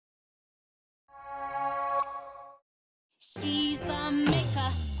She's a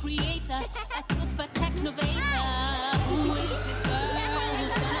maker, creator, a super technovator. Who is this girl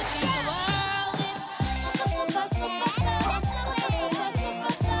who's gonna change the world? It's Super, Super, Super Sema. Super, Super,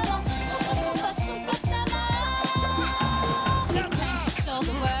 Super Sema. Super, Super, Super Sema. It's time to show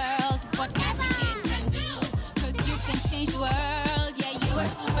the world what every kid can do. 'Cause you can change the world, yeah, you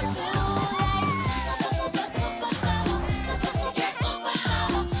are super too. Super, Super, Super Sema. You're Super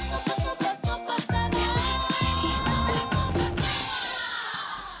Sema. Super, Super, Super Sema. Super, Super Sema.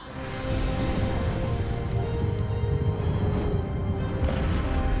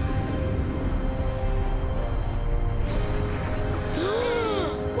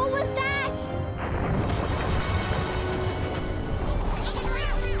 What was that?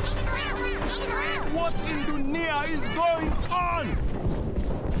 What in Dunia is going on?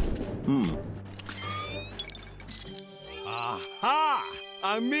 Aha! A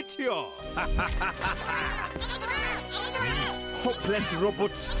meteor! Hopeless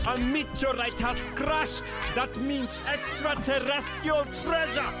robots, a meteorite has crashed. That means extraterrestrial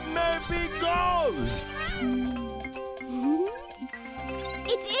treasure, maybe gold!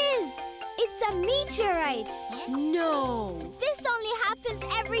 It is! It's a meteorite! No. This only happens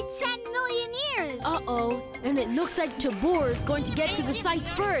every 10 million years! Uh-oh. And it looks like Tobor is going to get to the site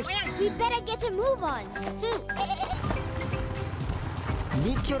first. We better get a move on.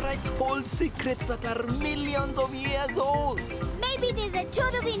 Meteorites hold secrets that are millions of years old. Maybe there's a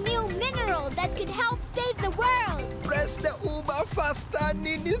totally new mineral that could help save the world. Press the uber faster,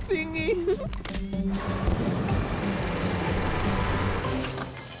 ninny thingy.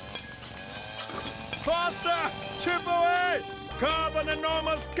 Faster! Chip away! Carve an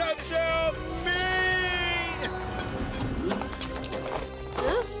enormous sculpture of me!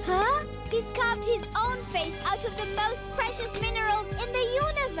 Huh? He's carved his own face out of the most precious minerals in the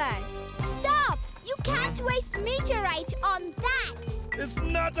universe. Stop! You can't waste meteorite on that. It's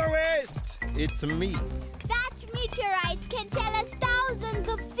not a waste! It's me. That meteorite can tell us thousands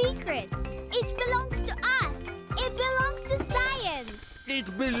of secrets. It belongs to us. It belongs to science.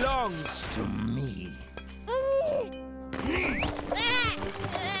 It belongs to me.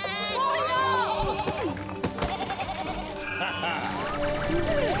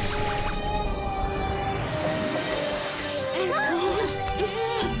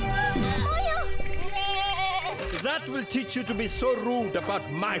 That will teach you to be so rude about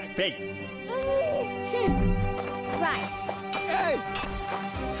my face. Right. Hey!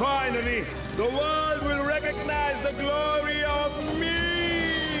 Finally, the world will recognize the glory of me!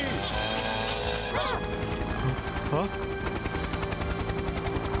 Huh?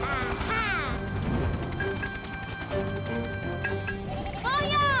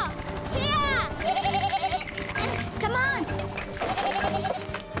 Moyo! Here! Come on!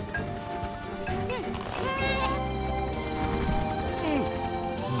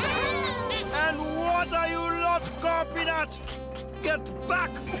 And what are you lot gawping at? Get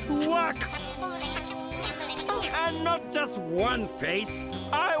back to work! And not just one face,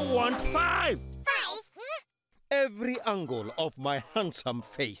 I want 5! Every angle of my handsome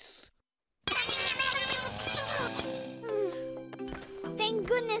face. Thank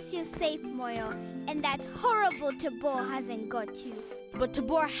goodness you're safe, Moyo. And that horrible Tobor hasn't got you. But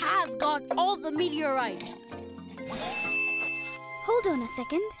Tobor has got all the meteorite. Hold on a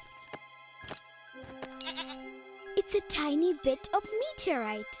second. It's a tiny bit of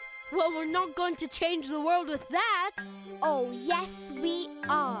meteorite. Well, we're not going to change the world with that. Oh, yes, we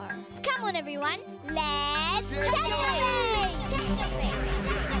are. Come on, everyone. Let's celebrate!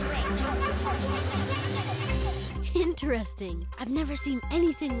 Interesting. I've never seen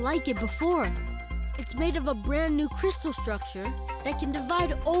anything like it before. It's made of a brand new crystal structure that can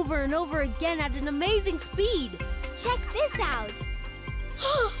divide over and over again at an amazing speed. Check this out.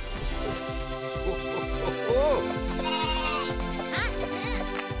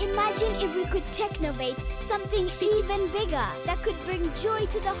 Imagine if we could technovate something even bigger that could bring joy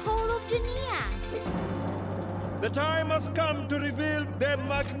to the whole of Dunia. The time has come to reveal the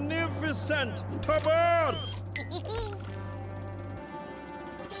magnificent Tobors!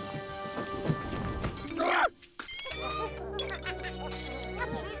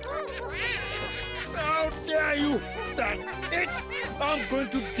 How dare you! That's it! I'm going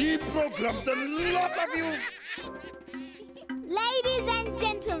to deprogram the lot of you! Ladies and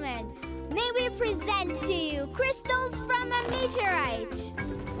gentlemen, may we present to you crystals from a meteorite.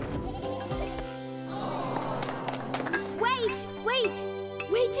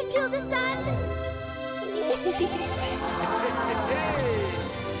 Wait until the sun.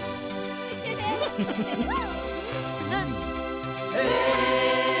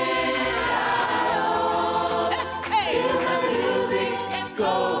 Hey!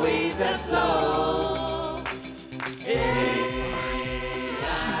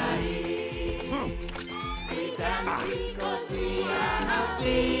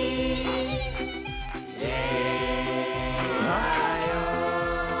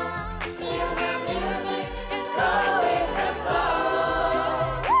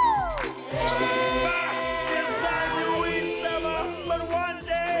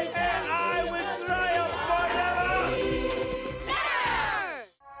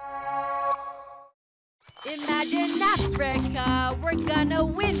 Africa, we're gonna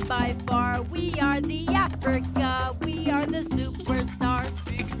win by far. We are the Africa, we are the superstars.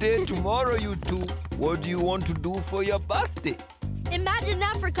 Big day tomorrow, you two. What do you want to do for your birthday? Imagine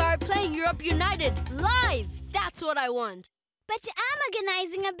Africa are playing Europe United live. That's what I want. But I'm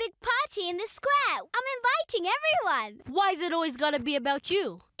organizing a big party in the square. I'm inviting everyone. Why is it always gotta be about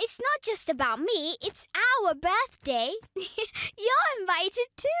you? It's not just about me. It's our birthday. You're invited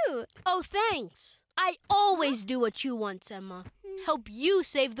too. Oh, thanks. I always do what you want, Sema. Help you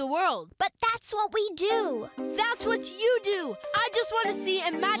save the world. But that's what we do. That's what you do. I just want to see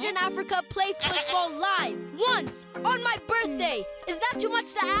Imagine Africa play football live once on my birthday. Is that too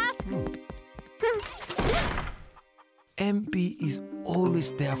much to ask? MB is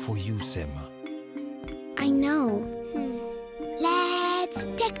always there for you, Sema. I know. Let's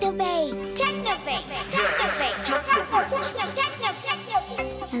technovate. Technovate. Technovate.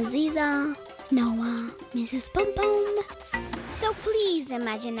 Technovate. Aziza, Noah, Mrs. Pum Pum. So please,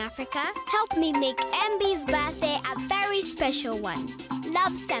 Imagine Africa, help me make MB's birthday a very special one.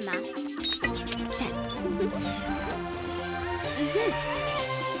 Love, Sema.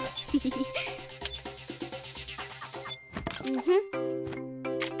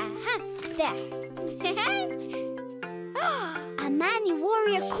 There. A Mani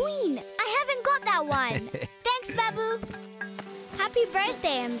Warrior Queen. I haven't got that one. Thanks, Babu. Happy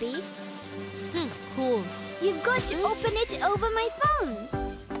birthday, MB. Cool. You've got to open it over my phone.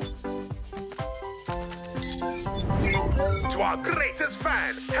 To our greatest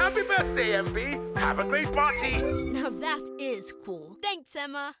fan, happy birthday, MB. Have a great party. Now that is cool. Thanks,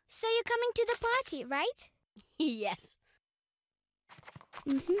 Emma. So you're coming to the party, right? Yes.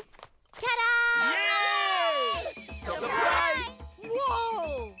 Ta-da! Yay! Surprise!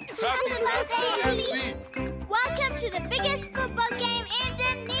 Whoa! Happy birthday, MB! Welcome to the biggest football game in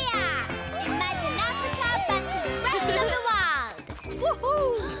Dunia! Imagine Africa versus rest of the world!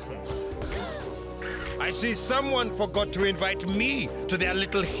 Woohoo! I see someone forgot to invite me to their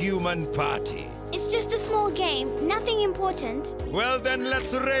little human party. It's just a small game, nothing important. Well, then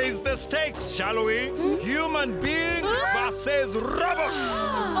let's raise the stakes, shall we? Human beings versus robots!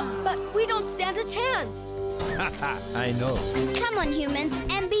 But we don't stand a chance. I know. Come on, humans.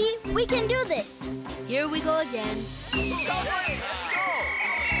 MB, we can do this. Here we go again.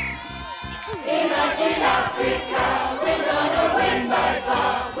 Imagine Africa, we're gonna win by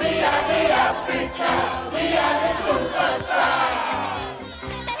far. We are the Africa, we are the superstars.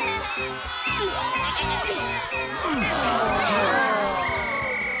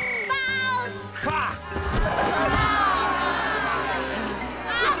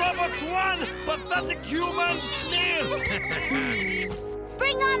 Robots won! Pathetic humans nil!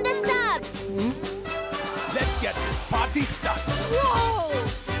 Bring on the subs. Let's get this party started. Whoa!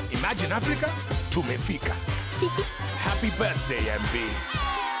 Imagine Africa, tumefika. Happy birthday, MB.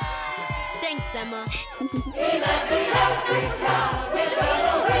 Thanks, Emma. Imagine Africa, we're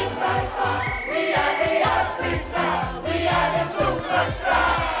gonna win by far. We are the Africa, we are the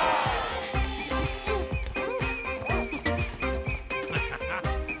superstars.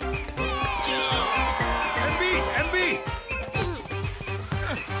 MB!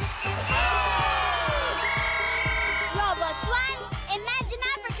 Robots 1, Imagine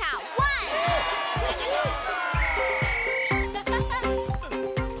Africa 1.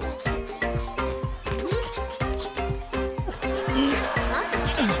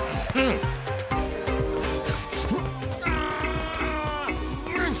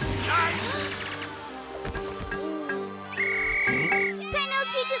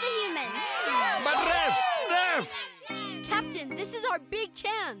 Penalty to the humans. But ref! Captain, this is our big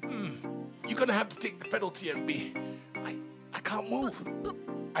chance. You're gonna have to take the penalty, MB. I can't move.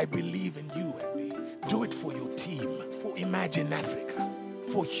 I believe in you, MB. Do it for your team, for Imagine Africa,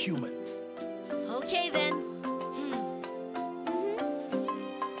 for humans. Okay, then.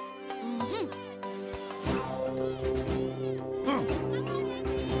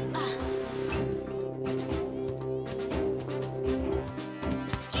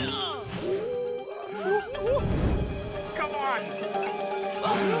 Come on!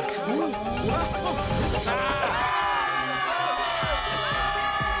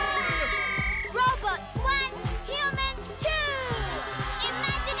 Robots 1, humans 2.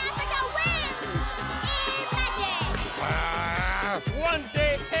 Imagine Africa wins. Imagine. One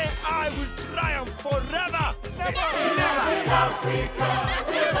day AI will triumph forever! Imagine Africa,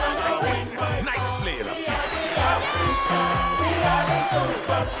 we're gonna win by far. Nice play, Rafiki. We are the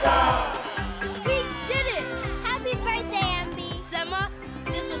superstars. We did it! Happy birthday, MB. Sema,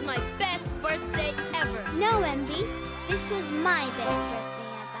 this was my best birthday ever. No, MB. This was my best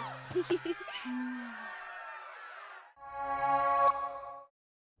birthday ever.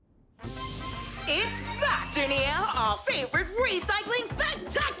 our favorite recycling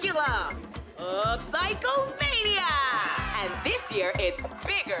spectacular, Upcycle Mania! And this year it's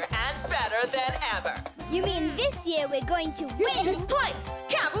bigger and better than ever. You mean this year we're going to win? Place,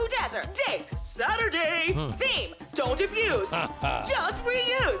 Kambu Desert, date, Saturday. Theme, don't abuse, just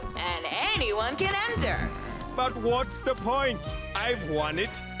reuse. And anyone can enter. But what's the point? I've won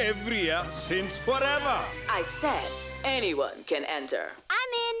it every year since forever. I said anyone can enter.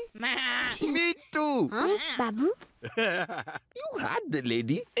 I'm in. Me too. Huh? Babu? You heard the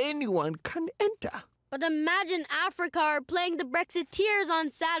lady. Anyone can enter. But imagine Africa are playing the Brexiteers on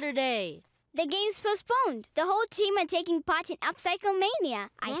Saturday. The game's postponed. The whole team are taking part in Upcycle Mania.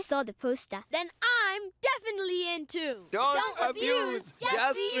 I saw the poster. Then I'm definitely in too. Don't abuse,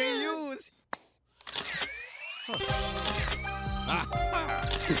 just reuse.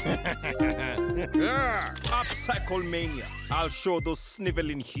 Upcycle Mania. I'll show those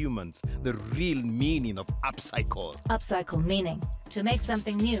sniveling humans the real meaning of upcycle. Upcycle meaning to make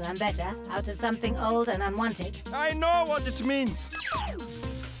something new and better out of something old and unwanted. I know what it means.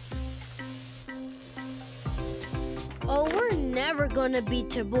 Oh, we're never gonna beat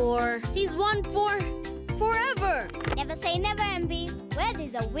Tobor. He's won for forever. Never say never, MB. Where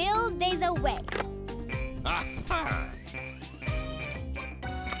there's a will, there's a way.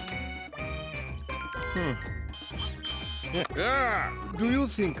 Do you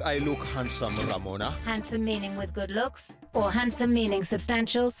think I look handsome, Ramona? Handsome meaning with good looks, or handsome meaning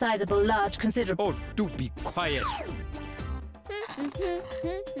substantial, sizable, large, considerable. Oh, do be quiet.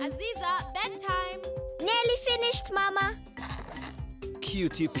 Aziza, bedtime. Nearly finished, Mama.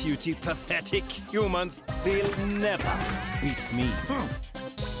 Cutie, putie, pathetic humans, they'll never beat me.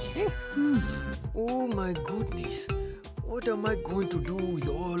 Oh my goodness. What am I going to do with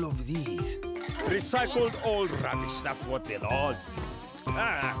all of these? Recycled old rubbish, that's what they'll all use.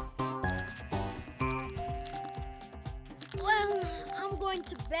 Well, I'm going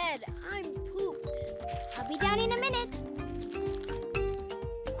to bed. I'm pooped. I'll be down in a minute.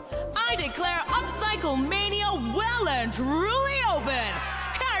 I declare Upcycle Mania well and truly open.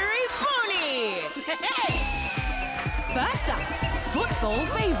 Carrie Booney! First up, football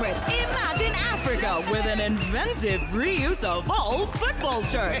favorites. Imagine Africa with an inventive reuse of all football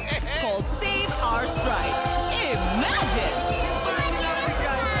shirts called Save Our Stripes. Imagine!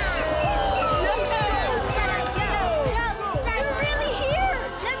 They're really here.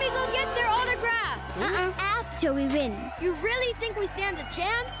 Let me go get their autographs. After we win. You really think we stand a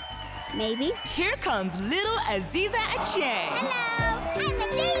chance? Maybe. Here comes little Aziza Acheng. Hello, I'm a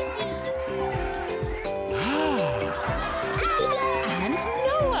daisy. And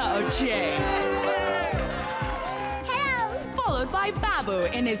Noah Acheng. Hello. Followed by Babu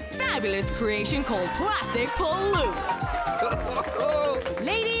in his fabulous creation called Plastic Pollutes.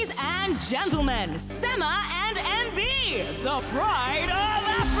 Ladies and gentlemen, Sema and NB, the pride of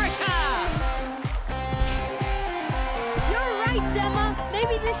Africa. You're right, Sema.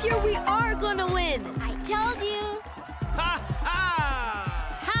 Maybe this year we are gonna win. I told you.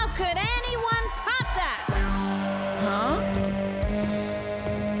 How could anyone top that? Huh?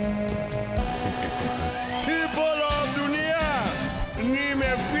 People of Dunia,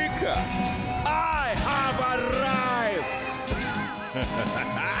 nimefika. I have arrived.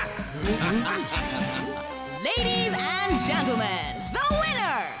 Ladies and gentlemen, the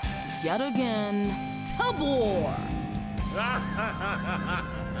winner, yet again, Tobor.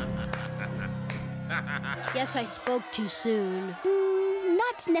 Guess I spoke too soon.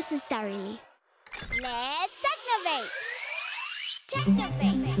 Not necessarily. Let's technovate.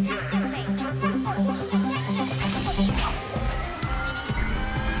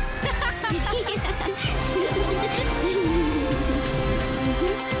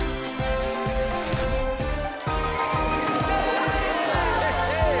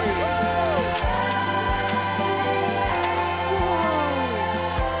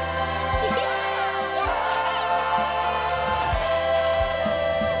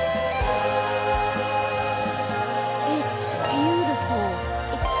 It's beautiful.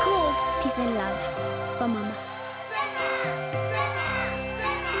 It's called Peace and Love for Mama.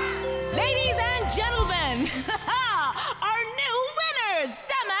 Ladies and gentlemen, our new winners,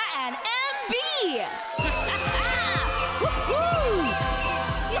 Sema and MB. Woohoo!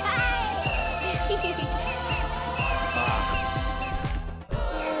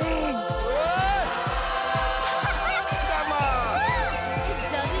 It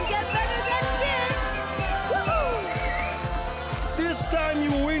doesn't get better than this. Woohoo! This time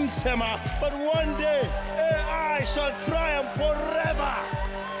you win, Sema, but one day AI shall triumph forever.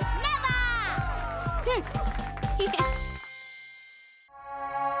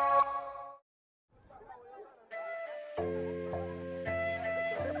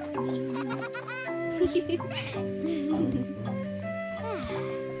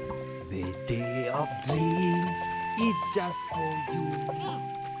 The day of dreams is just for you.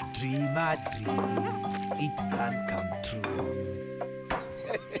 Dream a dream, it can come true.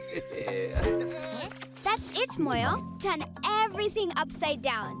 That's it, Moyo. Turn everything upside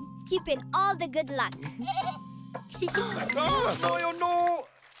down. Keep in all the good luck. No, no.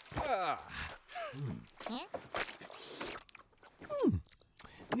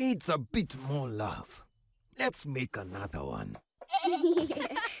 Needs a bit more love. Let's make another one.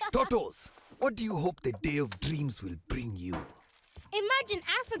 Totos, what do you hope the day of dreams will bring you? Imagine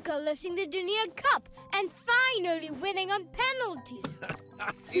Africa lifting the Dunia Cup and finally winning on penalties.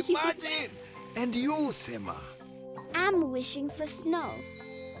 Imagine! And you, Sema? I'm wishing for snow.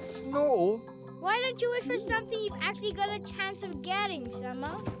 Snow? Why don't you wish for something you've actually got a chance of getting,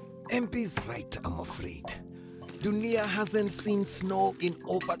 Sema? MP's right, I'm afraid. Dunia hasn't seen snow in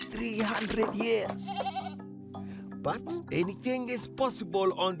over 300 years. But anything is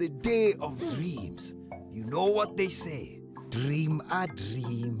possible on the day of dreams. You know what they say. Dream a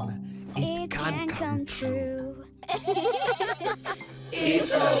dream, it can come true. If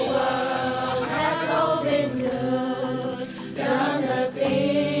the world has all been good, done the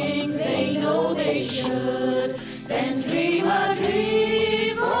things they know they should, then dream a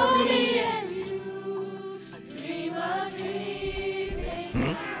dream for me and you. Dream a dream, make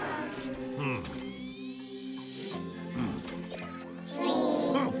it come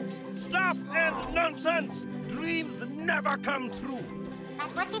true. Stuff and nonsense! Dreams never come true.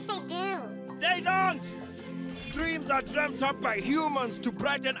 But what if they do? They don't! Dreams are dreamt up by humans to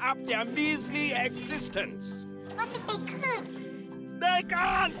brighten up their measly existence. What if they could? They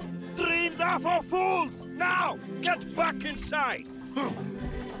can't! Dreams are for fools! Now, get back inside!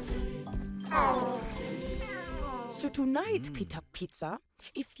 So tonight, Peter Pizza,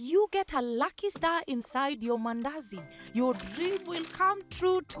 if you get a lucky star inside your mandazi, your dream will come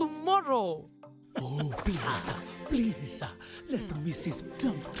true tomorrow. Oh, please, let Mrs.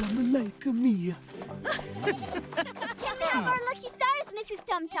 Tum Tum like me. Can we have our lucky stars, Mrs.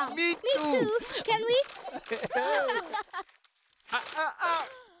 Tum Tum? Me too. Can we?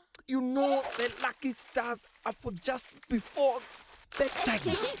 You know the lucky stars are for just before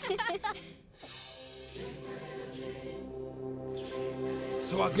bedtime.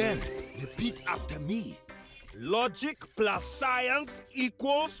 So again, repeat after me. Logic plus science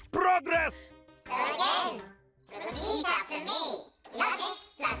equals progress. So again, repeat after me. Logic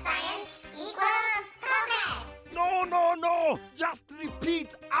plus science equals progress. No. Just repeat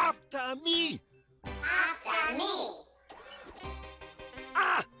after me. After me.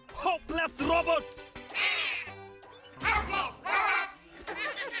 Hopeless robots. Hopeless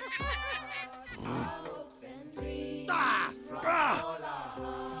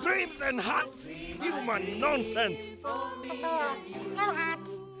robots. Dreams and hearts. Human nonsense. No heart.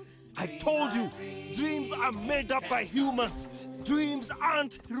 I told you, dreams are made up by humans. Dreams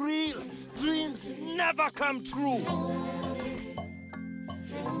aren't real. Dreams never come true.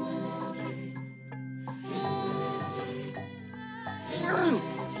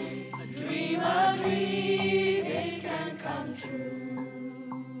 A dream, it can come true.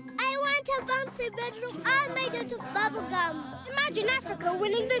 I want a bouncy bedroom all made out of bubblegum. Imagine Africa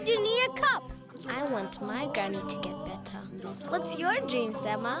winning the Dunia Cup. I want my granny to get better. What's your dream,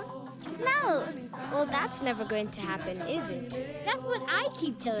 Sema? Snow. Well, that's never going to happen, is it? That's what I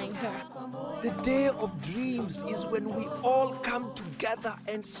keep telling her. The day of dreams is when we all come together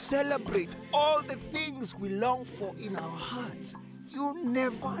and celebrate all the things we long for in our hearts. You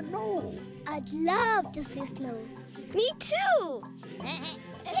never know. I'd love to see snow. Me too.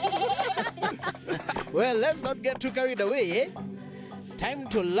 Well, let's not get too carried away, eh? Time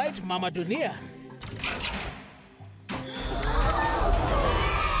to light Mama Dunia.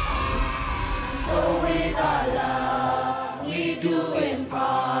 So with our love, we do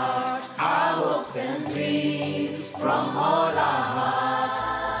impart our hopes and dreams from all our hearts.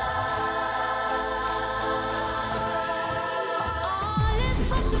 All is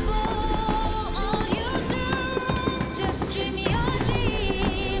possible, all you do, just dream your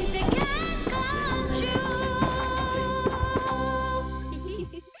dreams, they can come true.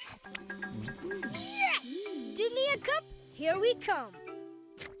 Yeah! Dunia Cup, here we come.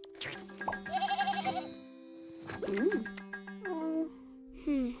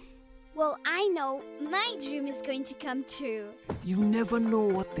 Well, I know my dream is going to come true. You never know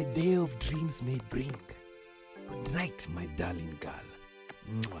what the day of dreams may bring. Good night, my darling girl.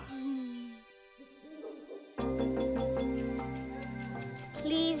 Mwah.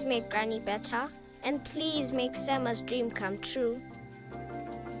 Please make Granny better, and please make Sema's dream come true.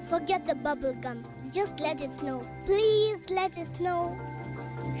 Forget the bubble gum. Just let it snow. Please let it snow.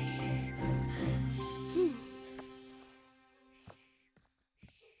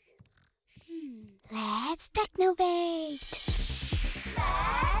 Let's technovate.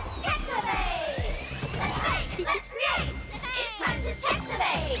 Let's technovate! Let's make, let's create! It's time to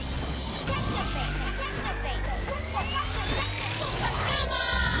technovate! Super Sema!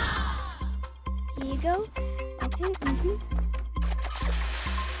 Here you go. Okay.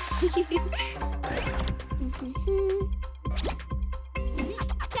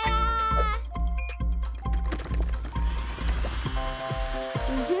 Ta-da!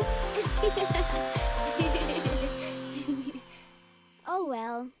 Oh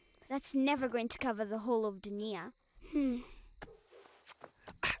well, that's never going to cover the whole of Dunia.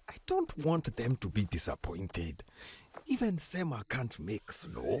 I don't want them to be disappointed. Even Sema can't make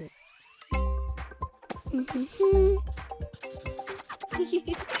snow.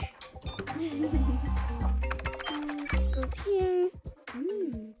 This goes here.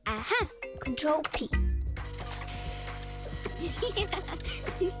 Aha! Control P.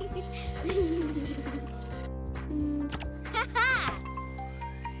 Ha-ha!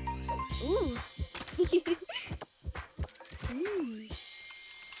 Ooh.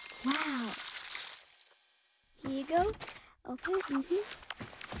 Wow. Here you go. Okay.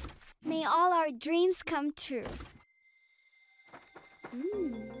 May all our dreams come true.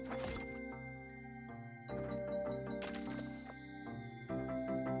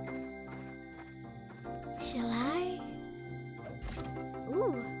 Shall I?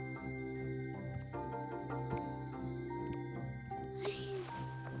 Ooh.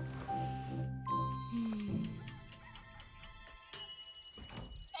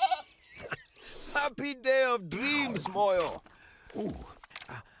 Happy day of dreams, Moyo. Ooh.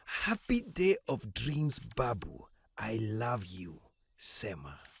 Happy day of dreams, Babu. I love you,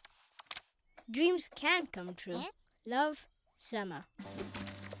 Sema. Dreams can come true. Love, Sema.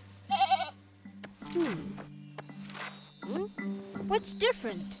 What's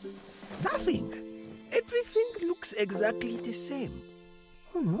different? Nothing. Everything looks exactly the same.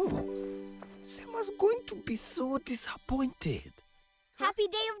 Oh no. Sema's going to be so disappointed. Happy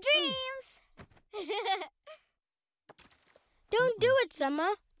day of dreams! Don't do it,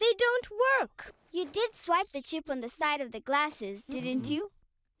 Sema. They don't work. You did swipe the chip on the side of the glasses, didn't you?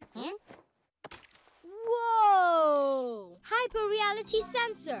 Whoa! Hyper-reality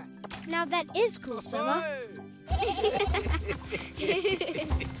sensor. Now that is cool, Sema.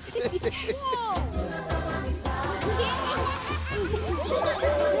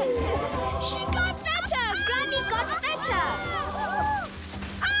 She got better! Granny got better!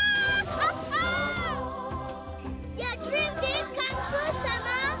 Your dreams didn't come true,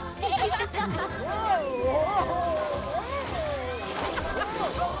 Sema!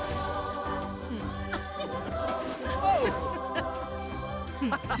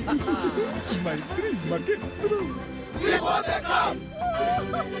 My dreams are getting true. We want to come!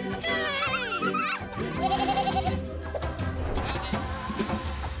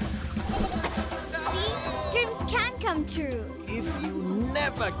 See? Dreams can come true. If you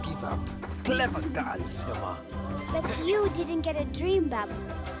never give up, clever girl, Sema. But you didn't get a dream, Babu.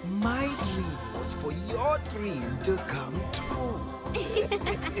 My dream was for your dream to come true.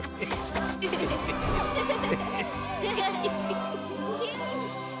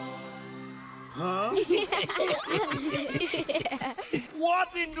 Huh?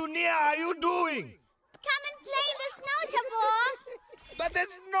 What in Dunia are you doing? Come and play in the snow, Tobor! But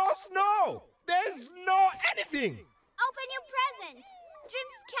there's no snow. There's no anything. Open your present.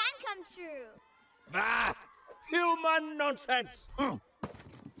 Dreams can come true. Ah, human nonsense. Huh?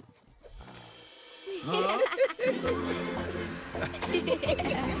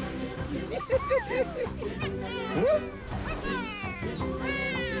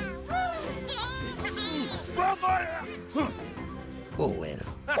 Oh well.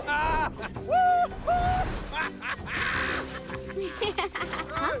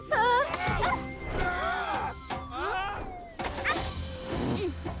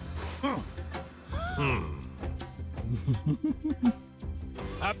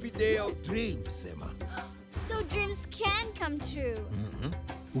 Happy day of dreams, Sema. So dreams can come true.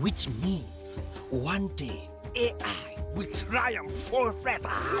 Which means one day AI will triumph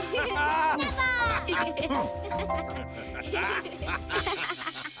forever. Never!